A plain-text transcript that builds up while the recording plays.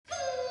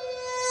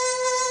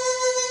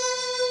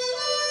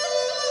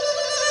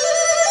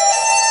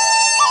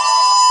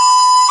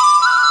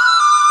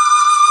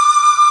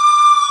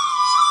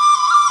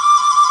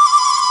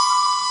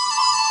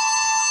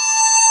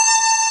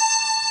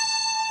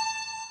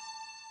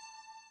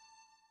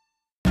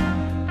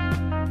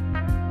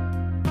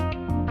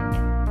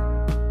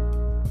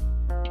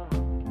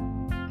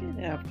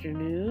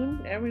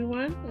afternoon,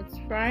 everyone. It's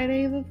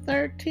Friday the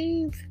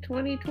 13th,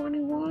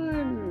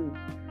 2021.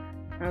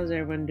 How's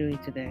everyone doing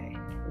today?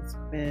 It's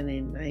been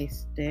a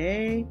nice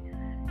day.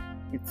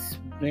 It's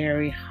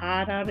very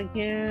hot out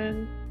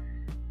again.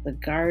 The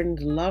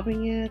garden's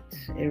loving it.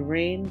 It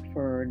rained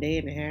for a day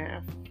and a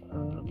half.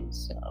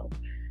 So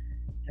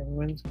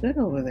everyone's good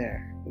over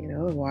there.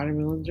 The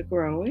watermelons are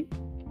growing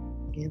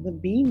and the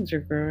beans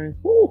are growing.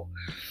 Woo!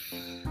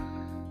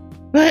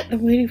 But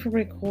I'm waiting for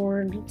my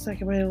corn. Looks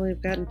like I might only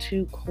have gotten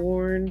 2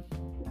 corn,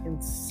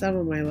 and some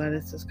of my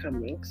lettuce is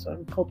coming. So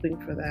I'm hoping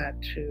for that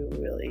to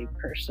really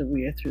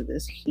persevere through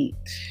this heat.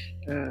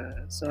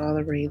 So all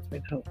the rain's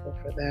been helpful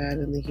for that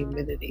and the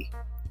humidity.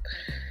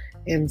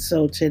 And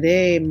so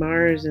today,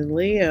 Mars in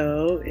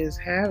Leo is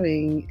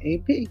having a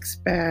big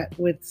spat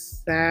with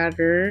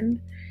Saturn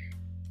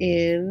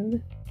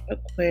in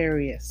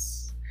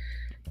Aquarius.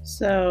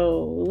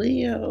 So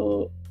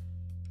Leo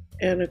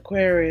and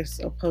Aquarius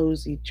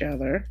oppose each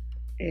other,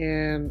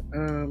 and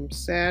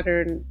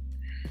Saturn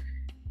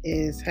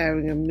is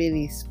having a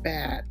mini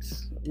spat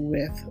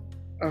with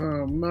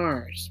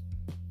Mars.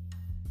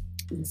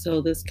 And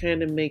so this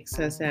kind of makes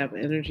us have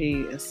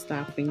energy, a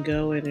stop and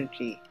go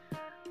energy,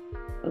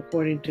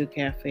 according to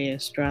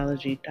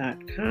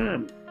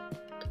cafeastrology.com.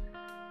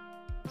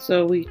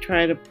 So we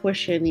try to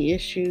push any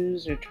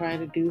issues or try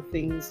to do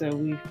things that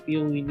we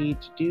feel we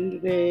need to do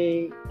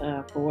today.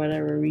 For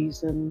whatever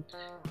reason,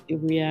 if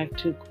we react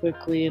too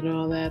quickly and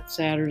all that,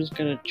 Saturn's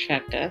going to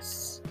check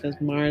us because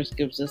Mars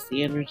gives us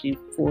the energy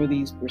for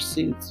these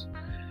pursuits.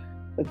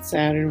 But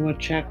Saturn will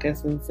check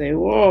us and say,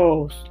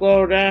 whoa,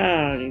 slow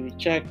down. Have you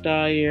checked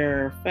all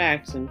your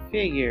facts and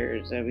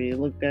figures? Have you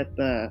looked at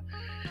the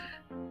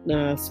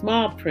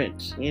small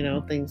print,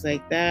 things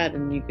like that,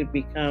 and you could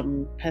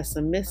become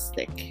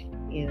pessimistic,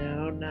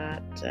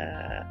 not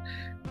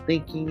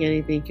thinking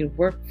anything could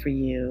work for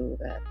you,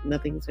 that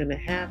nothing's going to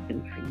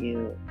happen for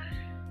you.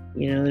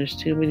 There's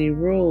too many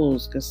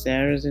rules because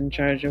Saturn's in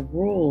charge of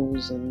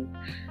rules, and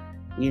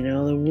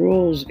the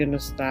rules are going to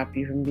stop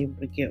you from being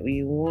able to get what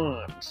you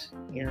want.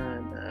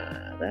 And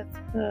that's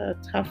a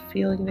tough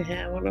feeling to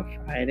have on a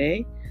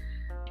Friday.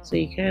 So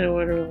you kind of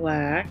want to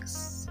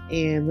relax.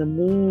 And the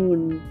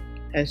moon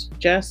has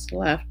just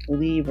left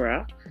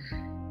Libra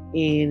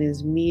and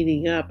is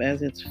meeting up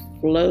as it's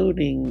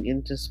floating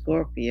into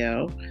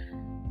Scorpio.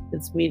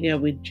 It's meeting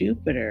up with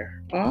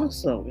Jupiter,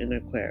 also in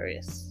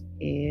Aquarius.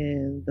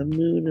 And the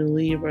moon in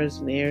Libra is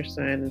an air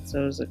sign, and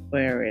so is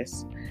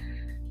Aquarius.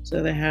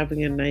 So they're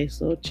having a nice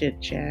little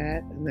chit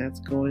chat, and that's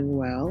going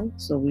well.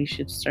 So we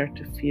should start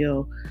to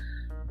feel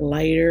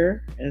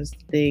lighter as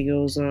the day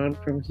goes on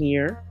from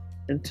here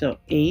until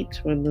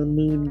 8 when the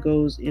moon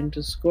goes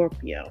into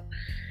Scorpio.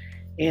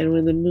 And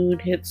when the moon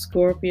hits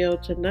Scorpio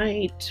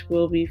tonight,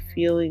 we'll be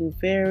feeling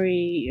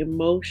very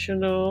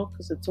emotional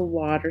because it's a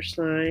water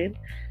sign.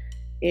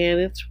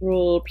 And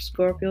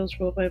Scorpio's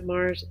ruled by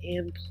Mars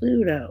and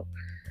Pluto.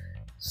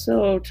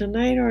 So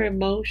tonight our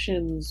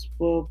emotions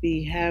will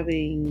be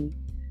having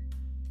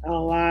a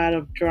lot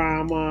of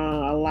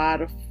drama, a lot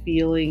of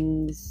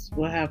feelings.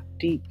 We'll have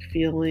deep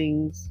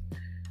feelings.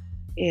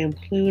 And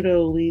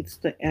Pluto leads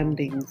to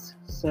endings.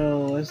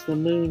 So as the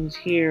moon's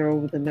here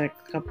over the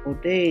next couple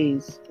of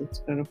days, it's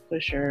going to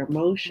push our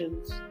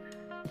emotions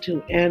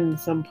to end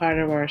some part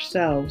of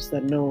ourselves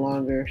that no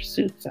longer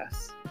suits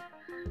us.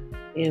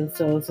 And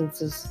so since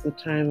this is the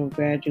time of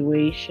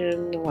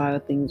graduation, a lot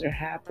of things are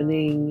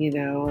happening,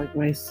 like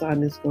my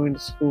son is going to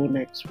school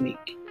next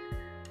week.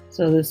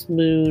 So this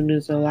moon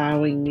is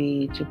allowing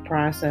me to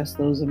process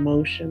those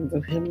emotions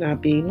of him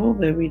not being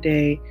home every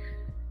day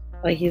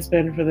like he's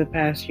been for the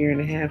past year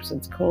and a half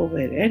since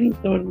COVID. And he's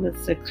going to the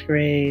 6th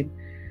grade,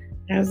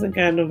 hasn't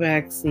gotten a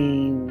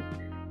vaccine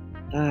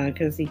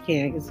because he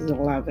can't because he's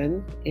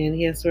 11. And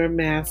he has to wear a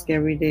mask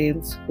every day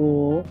in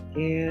school.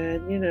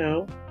 And,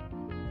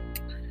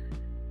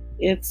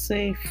 it's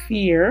a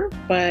fear,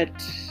 but,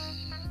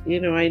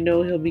 I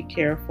know he'll be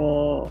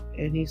careful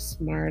and he's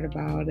smart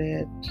about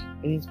it.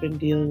 And he's been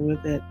dealing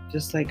with it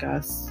just like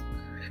us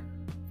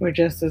for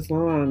just as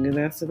long. And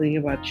that's the thing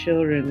about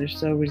children, they're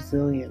so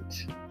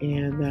resilient.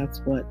 And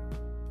that's what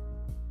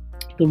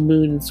the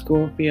moon in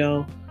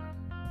Scorpio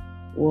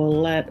will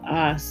let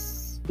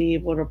us be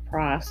able to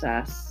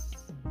process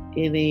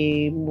in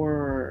a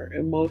more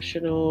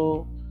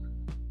emotional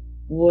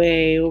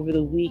way over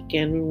the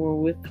weekend when we're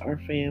with our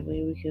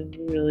family. We can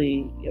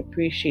really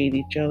appreciate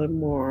each other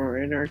more,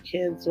 and our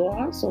kids will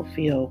also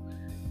feel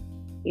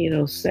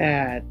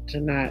sad to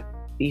not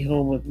be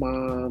home with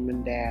mom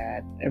and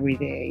dad every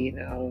day.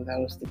 That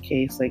was the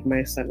case. Like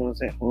my son was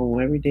at home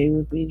every day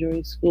with me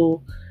during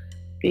school,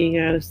 being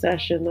out of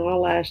session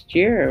all last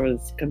year. It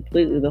was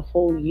completely, the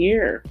whole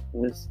year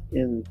was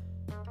on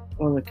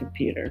the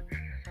computer.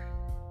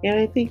 And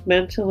I think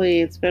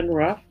mentally it's been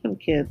rough on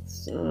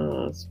kids,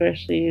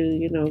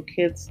 especially,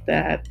 kids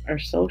that are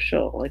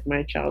social. Like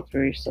my child's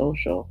very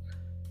social.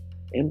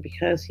 And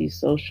because he's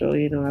social,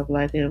 I've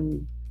let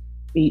him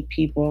meet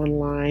people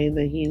online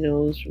that he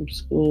knows from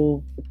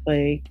school to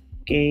play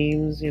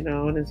games,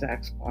 on his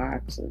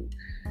Xbox. And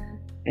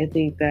I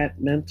think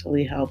that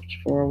mentally helped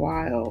for a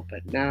while,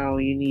 but now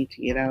you need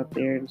to get out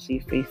there and see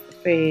face to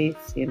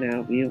face,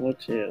 be able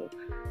to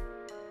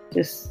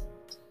just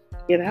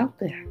get out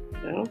there.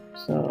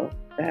 So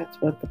that's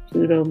what the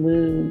Pluto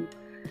moon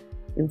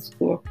in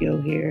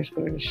Scorpio here is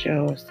going to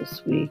show us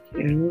this week.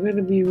 And we're going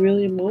to be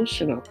really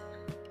emotional.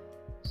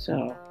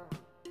 So,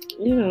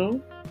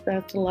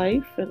 that's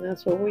life, and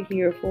that's what we're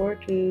here for,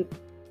 to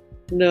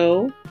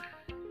know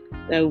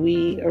that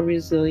we are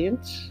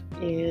resilient,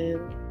 and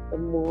the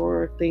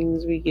more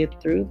things we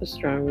get through, the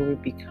stronger we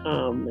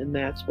become. And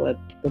that's what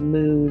the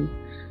moon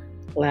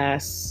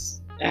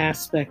last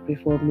aspect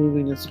before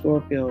moving to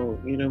Scorpio,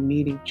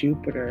 meeting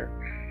Jupiter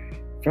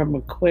from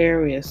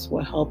Aquarius,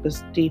 will help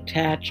us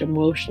detach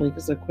emotionally,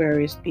 because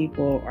Aquarius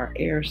people are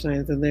air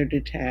signs and they're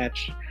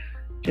detached,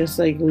 just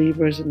like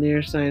Libra's an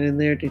air sign and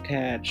they're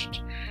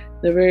detached.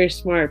 They're very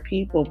smart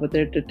people, but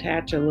they're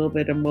detached a little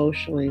bit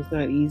emotionally. It's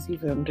not easy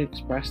for them to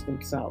express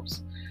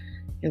themselves.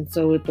 And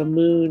so with the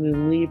moon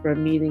in Libra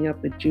meeting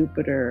up with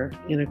Jupiter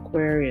in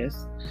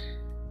Aquarius,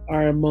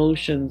 our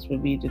emotions will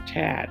be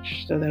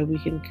detached so that we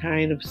can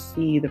kind of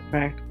see the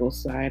practical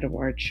side of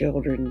our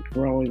children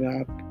growing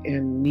up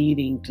and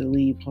needing to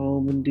leave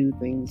home and do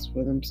things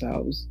for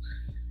themselves.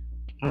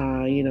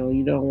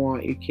 You don't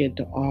want your kid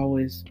to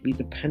always be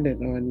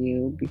dependent on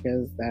you,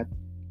 because that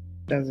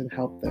doesn't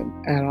help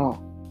them at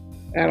all.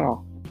 At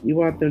all. You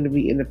want them to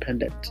be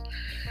independent.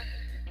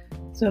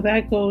 So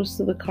that goes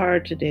to the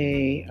card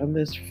today on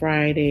this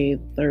Friday,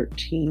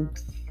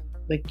 13th,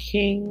 the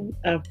King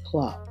of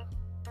Clubs.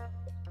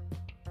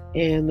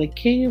 And the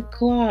King of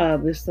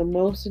Clubs is the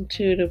most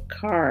intuitive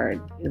card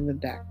in the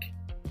deck.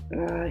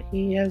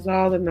 He has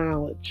all the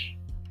knowledge,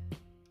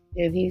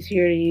 and he's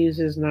here to use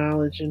his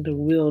knowledge and to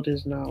wield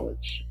his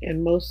knowledge.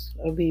 And most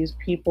of these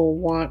people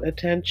want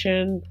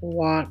attention,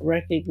 want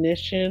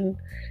recognition,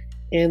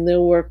 and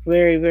they'll work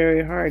very,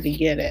 very hard to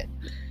get it.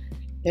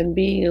 And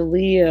being a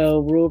Leo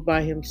ruled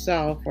by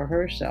himself or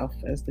herself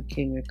as the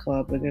King of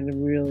Clubs, they're going to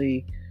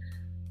really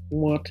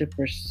want to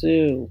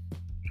pursue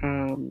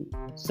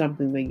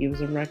something that gives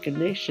them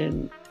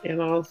recognition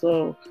and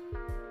also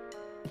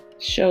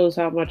shows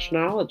how much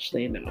knowledge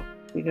they know,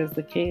 because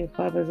the King of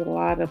Clubs has a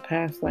lot of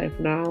past life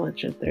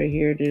knowledge that they're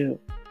here to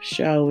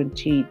show and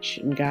teach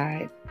and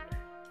guide.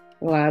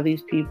 A lot of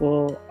these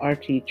people are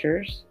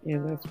teachers,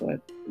 and that's what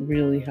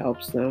really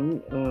helps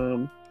them.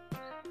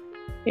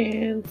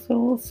 And so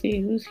we'll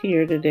see who's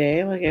here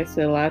today. Like I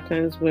said, a lot of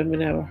times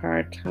women have a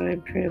hard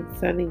time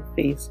transcending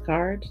face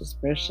cards,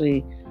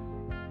 especially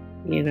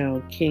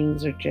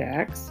kings or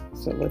jacks.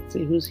 So let's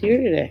see who's here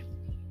today.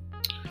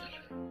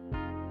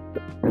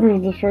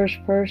 The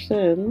first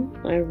person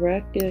I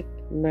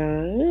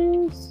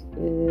recognize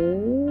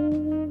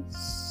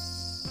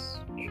is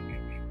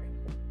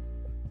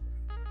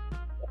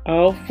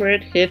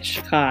Alfred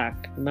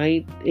Hitchcock,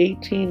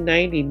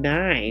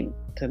 1899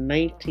 to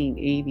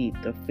 1980,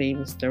 the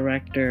famous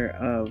director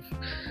of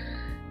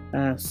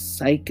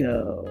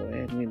Psycho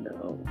and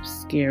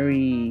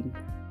scary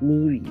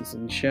movies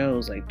and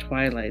shows like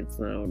Twilight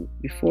Zone.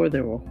 Before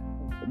there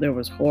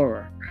was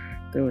horror,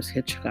 there was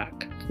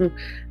Hitchcock.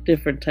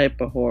 Different type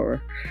of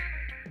horror.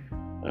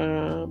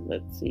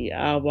 Let's see.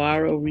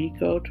 Alvaro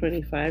Rico,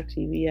 25,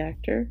 TV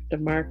actor.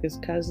 DeMarcus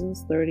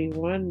Cousins,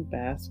 31,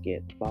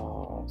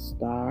 basketball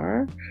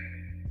star.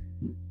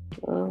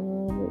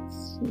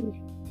 Let's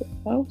see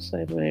what else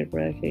I might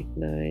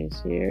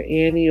recognize here.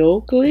 Annie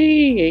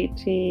Oakley,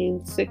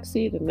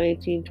 1860 to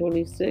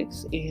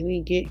 1926.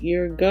 Annie, get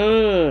your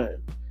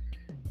gun.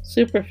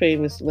 Super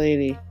famous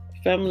lady,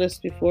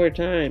 feminist before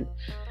time.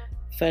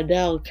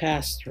 Fidel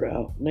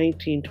Castro,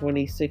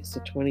 1926 to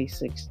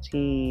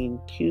 2016,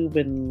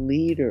 Cuban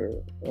leader,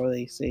 or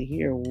they say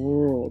here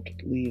world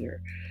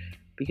leader,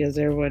 because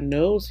everyone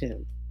knows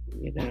him.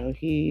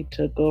 He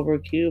took over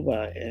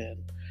Cuba and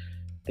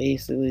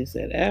basically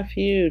said F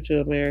you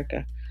to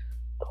America.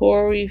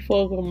 Corey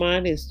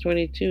Fogelman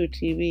 22,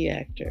 TV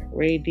actor.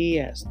 Ray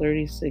Diaz,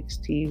 36,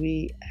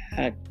 TV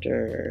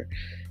actor.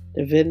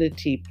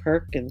 Divinity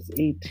Perkins,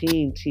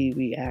 18,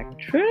 TV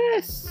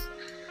actress.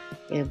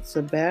 And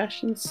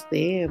Sebastian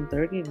Stan,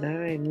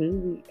 39,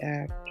 movie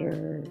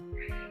actor.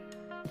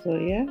 So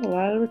yeah, a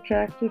lot of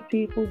attractive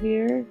people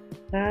here.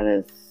 Not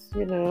as,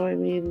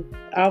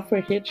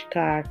 Alfred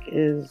Hitchcock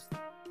is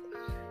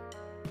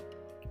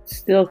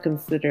still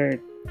considered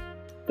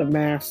the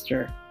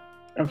master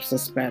of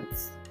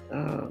suspense.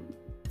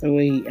 The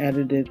way he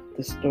edited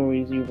the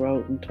stories he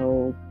wrote and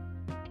told,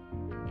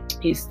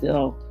 he's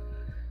still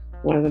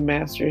one of the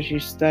masters you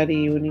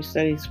study when you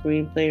study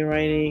screenplay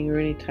writing or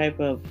any type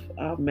of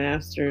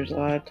masters. A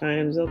lot of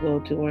times they'll go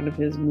to one of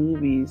his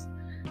movies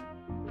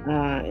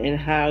and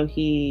how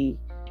he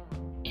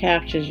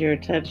captures your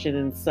attention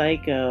in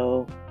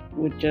Psycho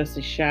with just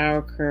a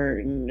shower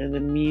curtain and the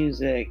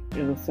music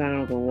and the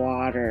sound of the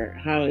water.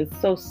 How it's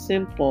so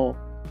simple,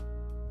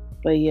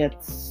 but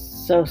yet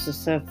so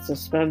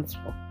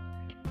suspenseful.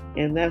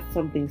 And that's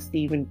something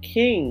Stephen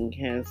King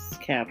has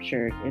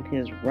captured in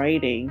his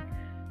writing.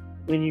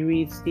 when you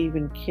read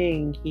Stephen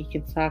King, he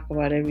can talk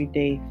about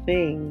everyday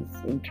things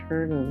and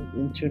turn them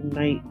into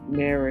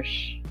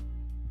nightmarish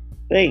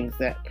things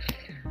that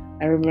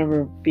I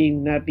remember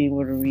not being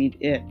able to read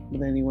it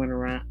with anyone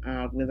around,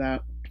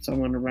 without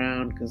someone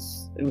around,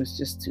 because it was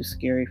just too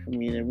scary for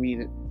me to read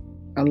it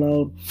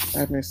alone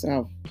by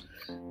myself.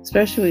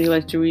 Especially when you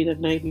like to read at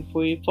night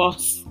before you fall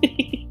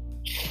asleep.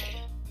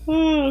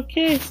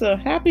 Okay, so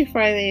happy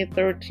Friday the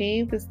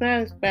 13th. It's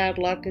not as bad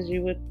luck as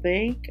you would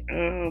think.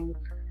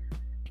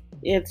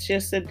 It's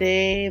just a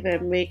day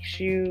that makes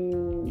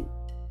you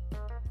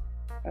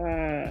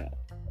uh,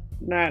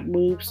 not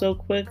move so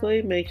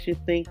quickly, makes you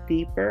think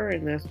deeper,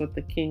 and that's what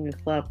the King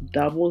of Club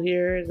double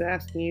here is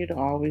asking you to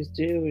always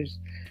do, is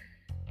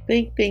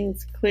think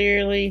things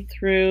clearly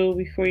through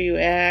before you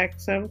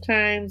act.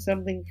 Sometimes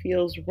something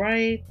feels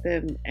right,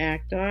 then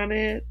act on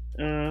it.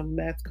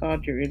 That's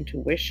called your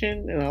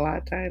intuition, and a lot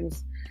of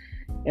times,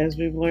 as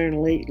we've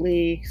learned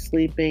lately,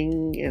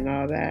 sleeping and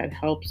all that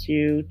helps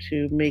you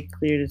to make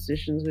clear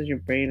decisions because your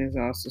brain is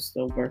also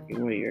still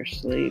working while you're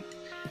asleep.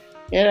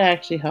 It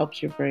actually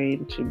helps your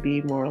brain to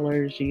be more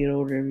alert as you get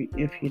older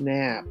if you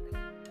nap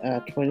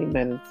 20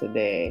 minutes a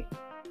day.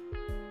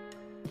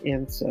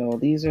 And so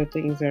these are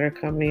things that are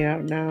coming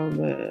out now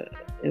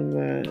in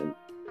the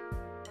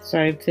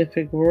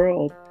scientific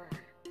world.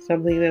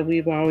 Something that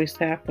we've always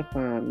tapped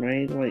upon,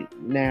 right? Like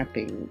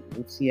napping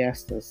and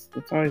siestas.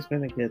 It's always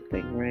been a good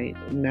thing, right?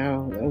 And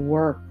now at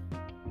work,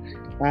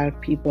 a lot of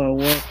people at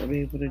work are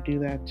able to do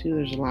that too.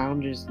 There's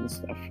lounges and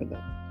stuff for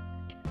them.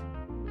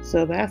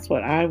 So that's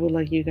what I would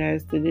like you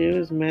guys to do,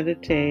 is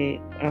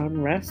meditate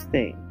on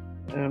resting.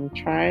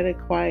 Try to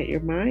quiet your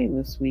mind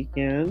this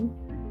weekend.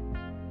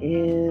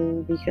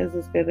 And because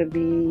it's going to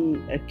be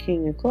a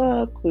King of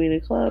Club, Queen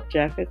of Club,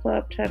 Jack of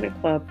Club, Ten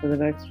of Club for the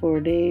next 4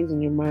 days,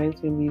 and your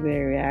mind's going to be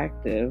very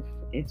active,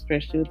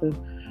 especially with the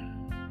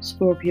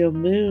Scorpio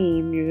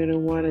moon. You're going to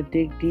want to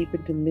dig deep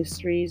into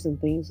mysteries and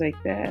things like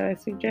that. I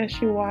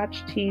suggest you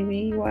watch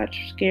TV,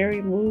 watch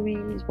scary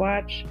movies,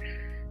 watch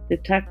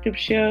detective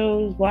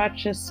shows,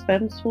 watch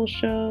suspenseful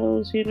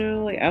shows,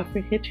 like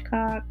Alfred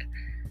Hitchcock.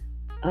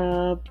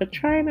 But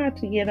try not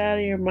to get out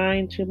of your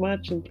mind too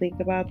much and think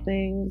about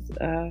things,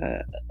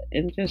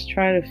 and just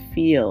try to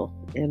feel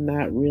and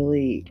not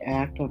really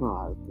act on a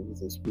lot of things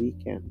this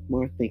weekend.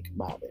 More think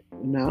about it,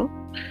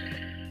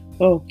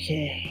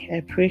 Okay, I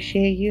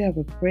appreciate you. Have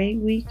a great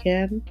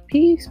weekend.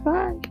 Peace.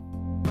 Bye.